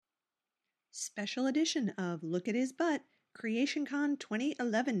special edition of Look at His Butt, CreationCon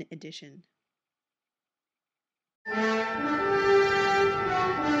 2011 edition.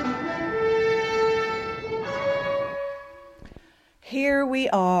 Here we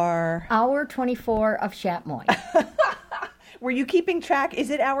are. Hour 24 of Shatmoy. Were you keeping track?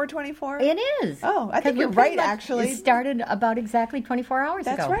 Is it hour 24? It is. Oh, I think you're right, actually. It started about exactly 24 hours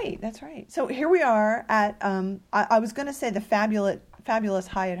ago. That's right. So here we are at, I was going to say the fabulous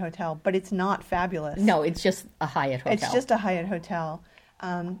Hyatt Hotel, but it's not fabulous. No, it's just a Hyatt Hotel. It's just a Hyatt Hotel.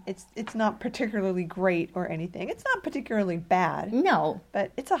 It's not particularly great or anything. It's not particularly bad. No.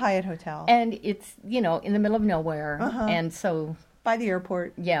 But it's a Hyatt Hotel. And it's, in the middle of nowhere. Uh-huh. And so... By the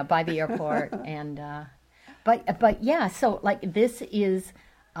airport. Yeah, by the airport. And... But yeah, so like this is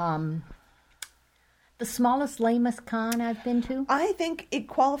the smallest, lamest con I've been to. I think it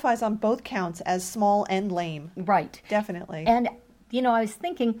qualifies on both counts as small and lame. Right. Definitely. And, I was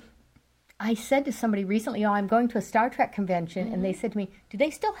thinking, I said to somebody recently, I'm going to a Star Trek convention, and they said to me, do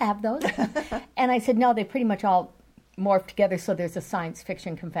they still have those? And I said, no, they pretty much all morphed together, so there's a science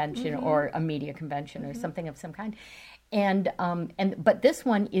fiction convention or a media convention or something of some kind. But this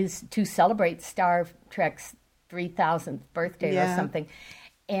one is to celebrate Star Trek's 3000th birthday or something.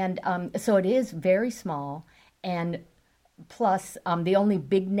 And so it is very small. And plus, the only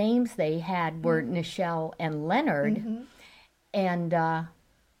big names they had were Nichelle and Leonard. And,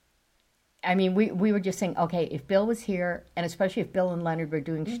 we were just saying, okay, if Bill was here, and especially if Bill and Leonard were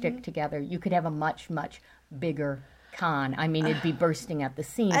doing shtick together, you could have a much, much bigger con. It'd be bursting at the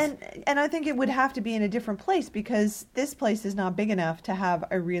seams. And I think it would have to be in a different place because this place is not big enough to have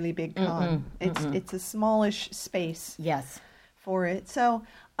a really big con. It's a smallish space. Yes. For it. So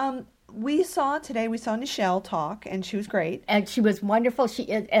we saw Nichelle talk, and she was great. And she was wonderful. She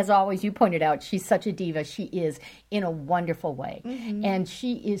is, as always, you pointed out, she's such a diva. She is in a wonderful way. And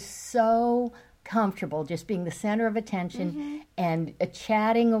she is so comfortable just being the center of attention and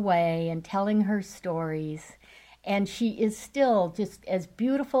chatting away and telling her stories. And she is still just as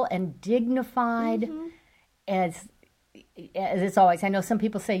beautiful and dignified as it's always. I know some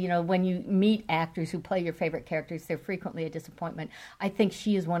people say, when you meet actors who play your favorite characters, they're frequently a disappointment. I think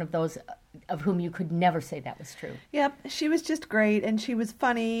she is one of those of whom you could never say that was true. Yep, she was just great, and she was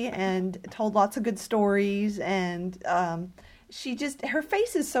funny and told lots of good stories, and her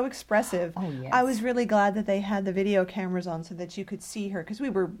face is so expressive. Oh, yes. I was really glad that they had the video cameras on so that you could see her, because we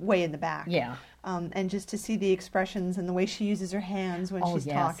were way in the back. Yeah. And just to see the expressions and the way she uses her hands when she's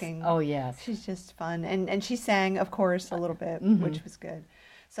talking. Oh, yes. She's just fun. And she sang, of course, a little bit, which was good.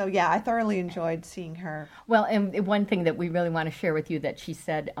 So, yeah, I thoroughly enjoyed seeing her. Well, and one thing that we really want to share with you that she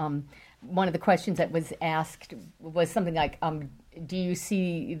said, one of the questions that was asked was something like, do you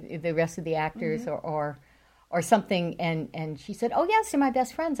see the rest of the actors or something, and she said, oh, yes, they're my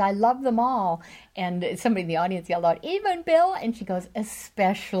best friends. I love them all. And somebody in the audience yelled out, even Bill? And she goes,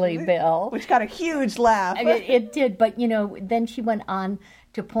 especially Bill. Which got a huge laugh. It did, but, then she went on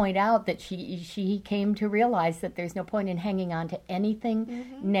to point out that she came to realize that there's no point in hanging on to anything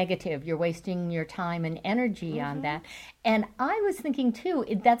negative. You're wasting your time and energy on that. And I was thinking, too,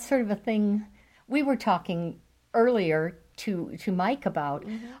 that's sort of a thing we were talking earlier to Mike about,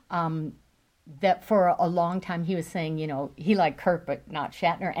 that for a long time he was saying, he liked Kirk but not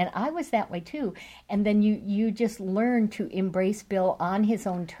Shatner, and I was that way too. And then you just learn to embrace Bill on his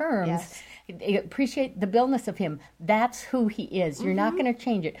own terms, appreciate the Billness of him. That's who he is. You're not going to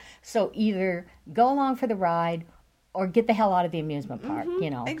change it. So either go along for the ride or get the hell out of the amusement park,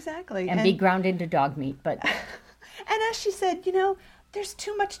 Exactly. And be ground into dog meat. But and as she said, there's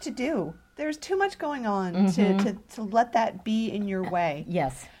too much to do. There's too much going on to let that be in your way.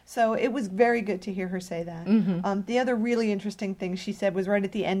 Yes. So it was very good to hear her say that. The other really interesting thing she said was right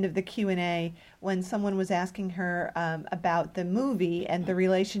at the end of the Q&A when someone was asking her about the movie and the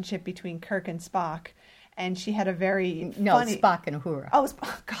relationship between Kirk and Spock. And she had a very funny... Spock and Uhura. Oh,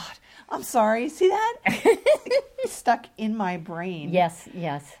 God. I'm sorry. See that? It's stuck in my brain. Yes.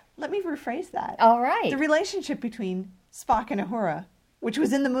 Let me rephrase that. All right. The relationship between Spock and Uhura, which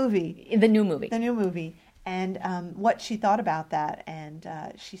was in the movie. The new movie. And what she thought about that. And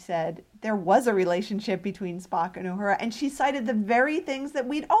she said there was a relationship between Spock and Uhura. And she cited the very things that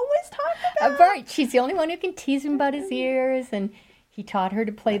we'd always talked about. Right. She's the only one who can tease him about his ears. And he taught her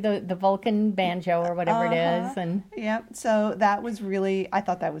to play the Vulcan banjo or whatever it is. And yep. So that was really, I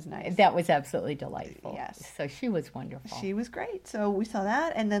thought that was nice. That was absolutely delightful. Yes. So she was wonderful. She was great. So we saw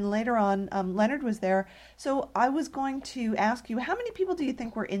that. And then later on, Leonard was there. So I was going to ask you, how many people do you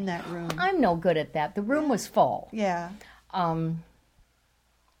think were in that room? I'm no good at that. The room was full. Yeah. Um,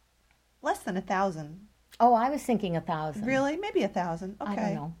 Less than 1,000. Oh, I was thinking 1,000. Really? Maybe 1,000. Okay. I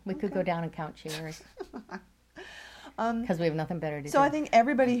don't know. We could go down and count chairs. Because we have nothing better to do. So I think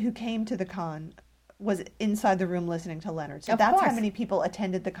everybody who came to the con was inside the room listening to Leonard. So Of that's course. how many people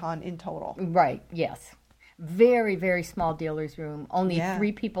attended the con in total. Right, yes. Very, very small dealer's room. Only Yeah.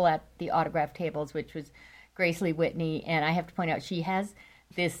 3 people at the autograph tables, which was Grace Lee Whitney. And I have to point out, she has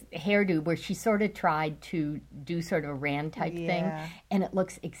this hairdo where she sort of tried to do sort of a Rand type thing. Yeah. And it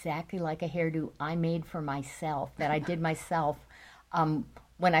looks exactly like a hairdo I made for myself, that I did myself.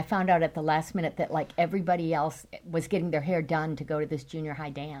 When I found out at the last minute that like everybody else was getting their hair done to go to this junior high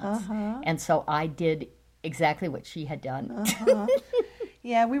dance. And so I did exactly what she had done.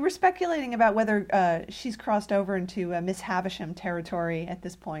 Yeah, we were speculating about whether she's crossed over into Miss Havisham territory at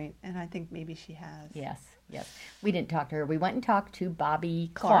this point, and I think maybe she has. Yes. We didn't talk to her. We went and talked to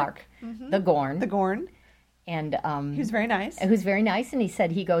Bobby Clark, the Gorn. The Gorn. And who's very nice. Who's very nice, and he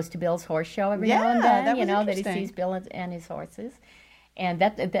said he goes to Bill's horse show every now and Yeah, then, that was that he interesting. sees Bill and his horses. And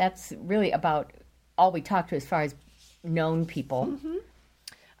that's really about all we talked to as far as known people.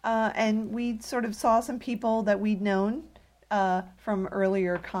 And we sort of saw some people that we'd known from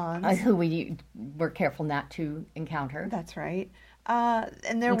earlier cons. Who we were careful not to encounter. That's right.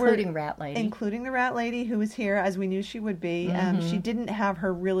 And there Including Rat Lady. Including the Rat Lady, who was here, as we knew she would be. She didn't have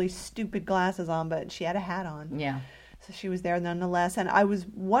her really stupid glasses on, but she had a hat on. Yeah. So she was there nonetheless. And I was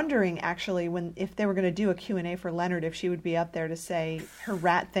wondering, actually, if they were going to do a Q&A for Leonard, if she would be up there to say her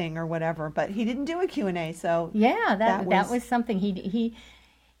rat thing or whatever. But he didn't do a Q&A, so... Yeah, that was something. He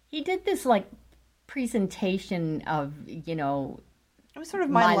did this, like, presentation of, It was sort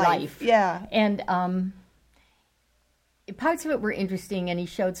of my life. Yeah. And parts of it were interesting, and he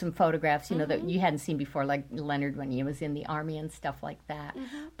showed some photographs, that you hadn't seen before, like Leonard when he was in the Army and stuff like that.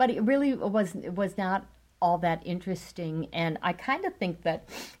 But it really was not all that interesting, and I kind of think that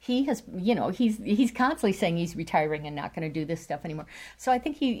he has, he's constantly saying he's retiring and not going to do this stuff anymore. So I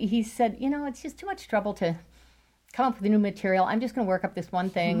think he said, it's just too much trouble to come up with new material. I'm just going to work up this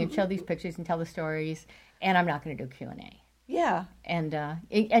one thing and show these pictures and tell the stories, and I'm not going to do Q&A. Yeah. And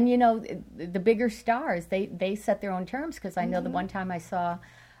the bigger stars, they set their own terms, because I know the one time I saw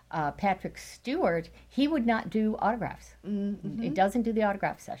Patrick Stewart, he would not do autographs. He doesn't do the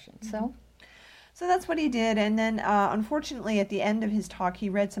autograph session. So that's what he did. And then, unfortunately, at the end of his talk, he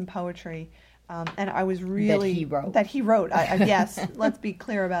read some poetry. And I was really... That he wrote. Yes, let's be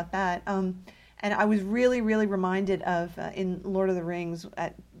clear about that. And I was really, really reminded of, in Lord of the Rings,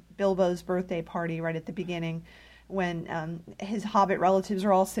 at Bilbo's birthday party right at the beginning, when his Hobbit relatives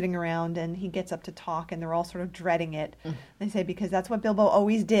are all sitting around and he gets up to talk and they're all sort of dreading it. They say because that's what Bilbo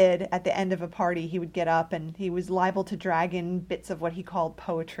always did at the end of a party. He would get up and he was liable to drag in bits of what he called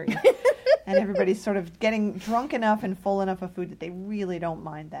poetry. And everybody's sort of getting drunk enough and full enough of food that they really don't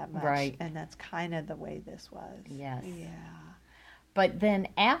mind that much. Right. And that's kind of the way this was. Yes. Yeah. But then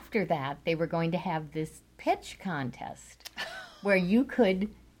after that, they were going to have this pitch contest where you could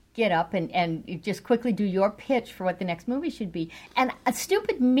get up and just quickly do your pitch for what the next movie should be. And a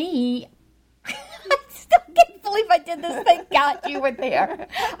stupid me, I still can't believe I did this. Thank God you were there.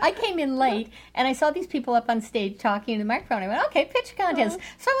 I came in late, and I saw these people up on stage talking in the microphone. I went, okay, pitch contest.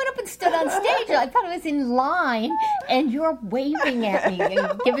 So I went up and stood on stage. I thought I was in line, and you're waving at me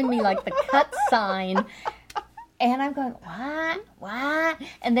and giving me, like, the cut sign. And I'm going, what?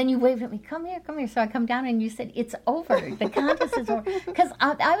 And then you waved at me, come here. So I come down and you said, it's over. The contest is over. Because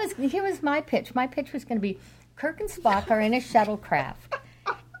here was my pitch. My pitch was going to be, Kirk and Spock are in a shuttlecraft.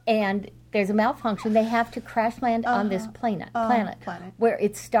 And there's a malfunction. They have to crash land on this planet where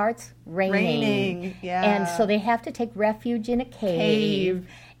it starts raining. Yeah. And so they have to take refuge in a cave.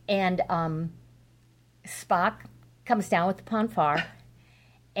 And Spock comes down with the Ponfar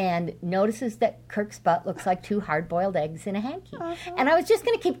and notices that Kirk's butt looks like 2 hard-boiled eggs in a hanky. And I was just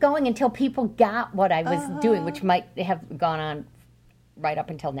going to keep going until people got what I was doing, which might have gone on right up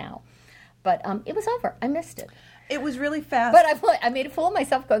until now. But it was over. I missed it. It was really fast. But I made a fool of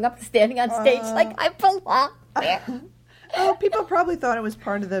myself going up and standing on stage like I belong there. People probably thought it was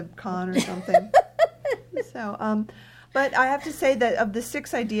part of the con or something. So, but I have to say that of the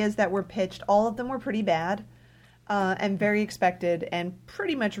 6 ideas that were pitched, all of them were pretty bad. And very expected, and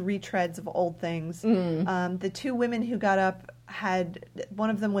pretty much retreads of old things. The 2 women who got up one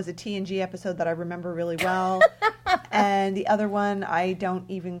of them was a TNG episode that I remember really well, and the other one I don't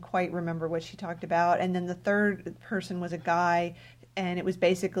even quite remember what she talked about. And then the third person was a guy, and it was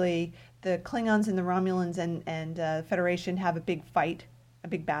basically the Klingons and the Romulans and Federation have a big fight, a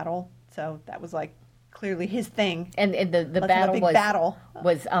big battle. So that was like clearly his thing. And the battle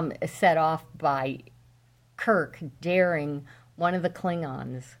was set off by Kirk daring one of the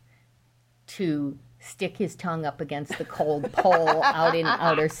Klingons to stick his tongue up against the cold pole out in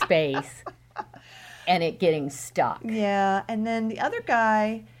outer space and it getting stuck. Yeah, and then the other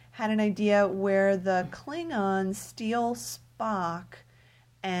guy had an idea where the Klingons steal Spock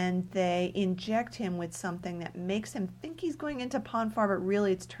and they inject him with something that makes him think he's going into Pon farr, but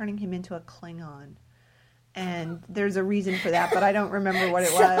really it's turning him into a Klingon. And there's a reason for that, but I don't remember what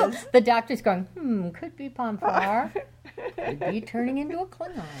it was. The doctor's going, could be Pon farr. Could be turning into a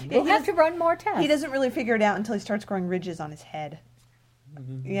Klingon. We'll have to run more tests. He doesn't really figure it out until he starts growing ridges on his head.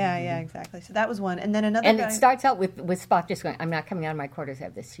 Yeah, exactly. So that was one. And then another guy... it starts out with Spock just going, I'm not coming out of my quarters, I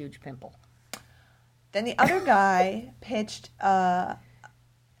have this huge pimple. Then the other guy pitched...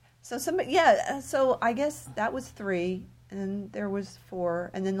 So I guess that was 3, and there was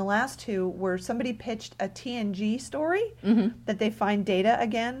 4. And then the last 2 were somebody pitched a TNG story that they find Data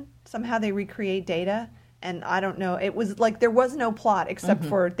again. Somehow they recreate Data. And I don't know. It was like there was no plot except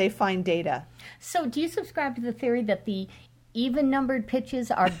for they find Data. So do you subscribe to the theory that the even-numbered pitches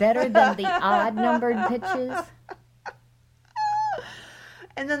are better than the odd-numbered pitches?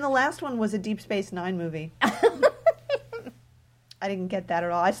 And then the last one was a Deep Space Nine movie. I didn't get that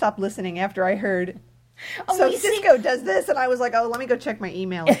at all. I stopped listening after I heard. So Cisco does this, and I was like, let me go check my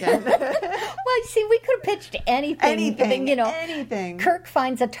email again. Well, see, we could have pitched anything. Anything. Kirk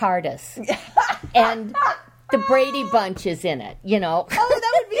finds a TARDIS, and the Brady Bunch is in it, Oh,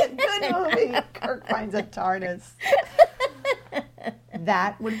 that would be a good movie. Kirk finds a TARDIS.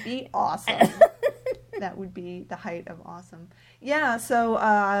 That would be awesome. That would be the height of awesome. Yeah,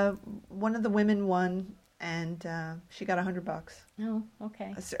 so one of the women won, and she got $100. Oh,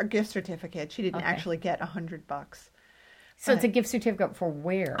 okay. A gift certificate. She didn't actually get $100. So it's a gift certificate for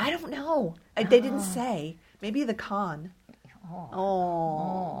where? I don't know. They didn't say. Maybe the con.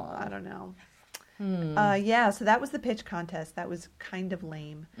 I don't know. So that was the pitch contest. That was kind of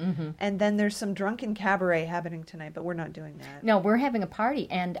lame. And then there's some drunken cabaret happening tonight, but we're not doing that. No, we're having a party,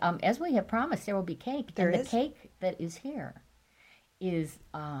 and as we have promised, there will be cake. There and is? The cake that is here is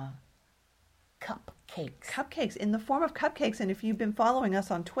cupcakes. Cupcakes in the form of cupcakes, and if you've been following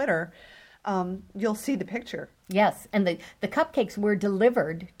us on Twitter, you'll see the picture. Yes, and the cupcakes were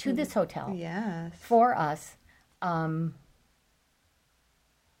delivered to this hotel. Yes. For us, and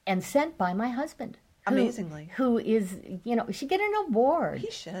sent by my husband. Amazingly. Who is, should get an award.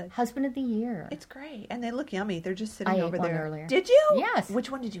 He should. Husband of the Year. It's great. And they look yummy. They're just sitting over there. I ate one earlier. Did you? Yes. Which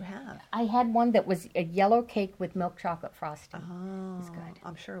one did you have? I had one that was a yellow cake with milk chocolate frosting. Oh. It was good.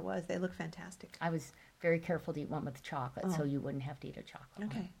 I'm sure it was. They look fantastic. I was very careful to eat one with chocolate so you wouldn't have to eat a chocolate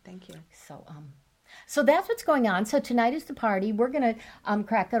Okay, one. thank you. So that's what's going on. So tonight is the party. We're going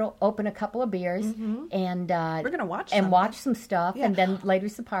to open a couple of beers and we're going to watch some stuff, and then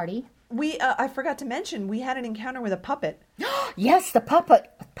later's the party. I forgot to mention, we had an encounter with a puppet. Yes, the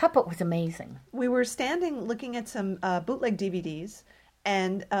puppet was amazing. We were standing looking at some bootleg DVDs,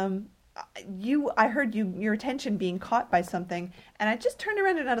 and I heard your attention being caught by something, and I just turned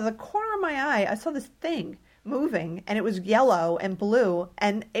around, and out of the corner of my eye, I saw this thing moving, and it was yellow and blue,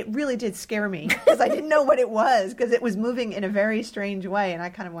 and it really did scare me because I didn't know what it was because it was moving in a very strange way, and I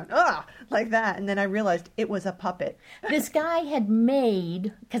kind of went, ugh, like that, and then I realized it was a puppet. This guy had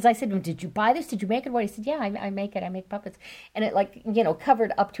made, because I said to him, did you buy this? Did you make it? What? He said, yeah, I make it. I make puppets. And it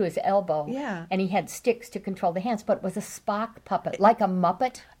covered up to his elbow. Yeah. And he had sticks to control the hands, but it was a Spock puppet, like a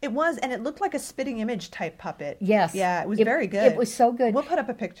Muppet. It was, and it looked like a spitting image type puppet. Yes. Yeah, it was very good. It was so good. We'll put up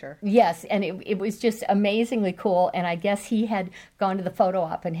a picture. Yes, and it was just amazingly cool, and I guess he had gone to the photo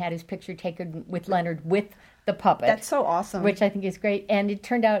op and had his picture taken with Leonard with the puppet. That's so awesome. Which I think is great. And it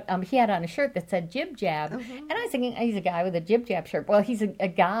turned out he had on a shirt that said Jib Jab. And I was thinking, he's a guy with a Jib Jab shirt. Well, he's a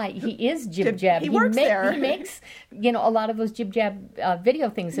guy. He is Jib Jab. He works there. He makes, a lot of those Jib Jab video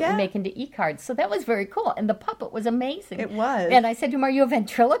things that we make into e-cards. So that was very cool. And the puppet was amazing. It was. And I said to him, are you a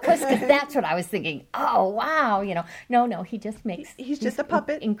ventriloquist? Because that's what I was thinking. Oh, wow. No, he just makes... He's just a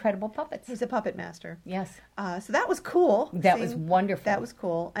puppet. Incredible puppets. He's a puppet master. Yes. So that was cool. That was wonderful. That was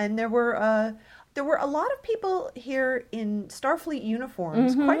cool. And there were a lot of people here in Starfleet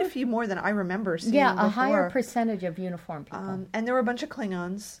uniforms, quite a few more than I remember seeing before. A higher percentage of uniform people. And there were a bunch of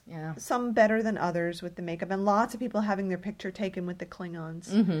Klingons, Yeah. some better than others with the makeup, and lots of people having their picture taken with the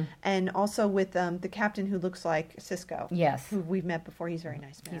Klingons. And also with the captain who looks like Cisco. Yes. Who we've met before. He's a very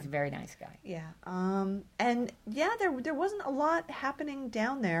nice man. He's a very nice guy. Yeah. There wasn't a lot happening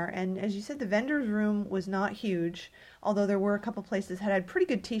down there. And as you said, the vendor's room was not huge, although there were a couple places that had pretty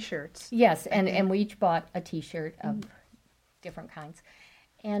good T-shirts. Yes, and we each bought a T-shirt of different kinds.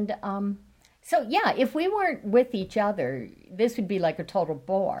 And So, yeah, if we weren't with each other, this would be like a total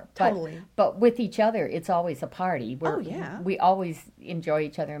bore. Totally. But with each other, it's always a party. Oh, yeah. We always enjoy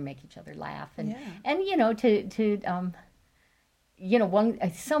each other and make each other laugh. And, Yeah. and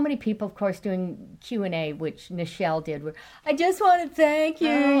so many people, of course, doing Q&A, which Nichelle did. Where, I just want to thank you.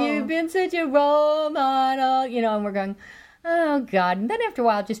 Oh. You've been such a role model. And we're going, oh, God. And then after a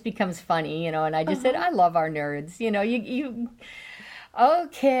while, it just becomes funny, and I just said, I love our nerds.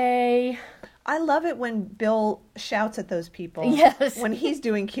 Okay. I love it when Bill shouts at those people. Yes. When he's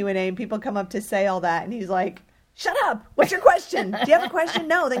doing Q&A and people come up to say all that and he's like, shut up. What's your question? Do you have a question?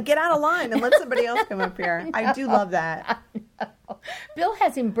 No, then get out of line and let somebody else come up here. I do love that. Bill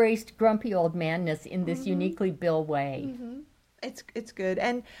has embraced grumpy old manness in this uniquely Bill way. Mm-hmm. It's good.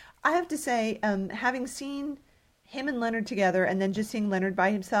 And I have to say, having seen him and Leonard together and then just seeing Leonard by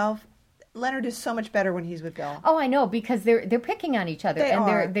himself, Leonard is so much better when he's with Bill. Oh, I know, because they're picking on each other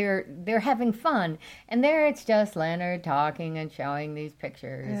they're having fun. And there it's just Leonard talking and showing these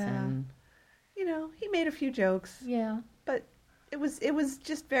pictures and he made a few jokes. Yeah. But it was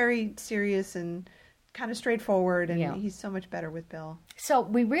just very serious and kind of straightforward, and he's so much better with Bill. So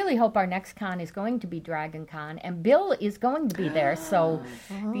we really hope our next con is going to be Dragon Con, and Bill is going to be there. So,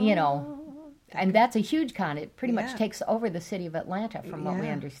 and that's a huge con. It pretty much takes over the city of Atlanta, from what we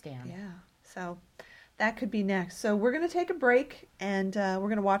understand. Yeah. So that could be next. So we're going to take a break, and we're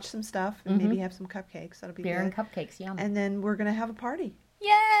going to watch some stuff and maybe have some cupcakes. That'll be Beer good. and cupcakes, yum. And then we're going to have a party.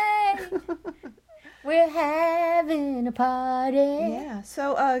 Yay! We're having a party. Yeah.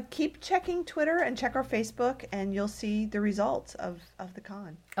 So keep checking Twitter and check our Facebook, and you'll see the results of the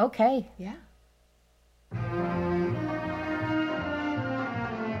con. Okay. Yeah.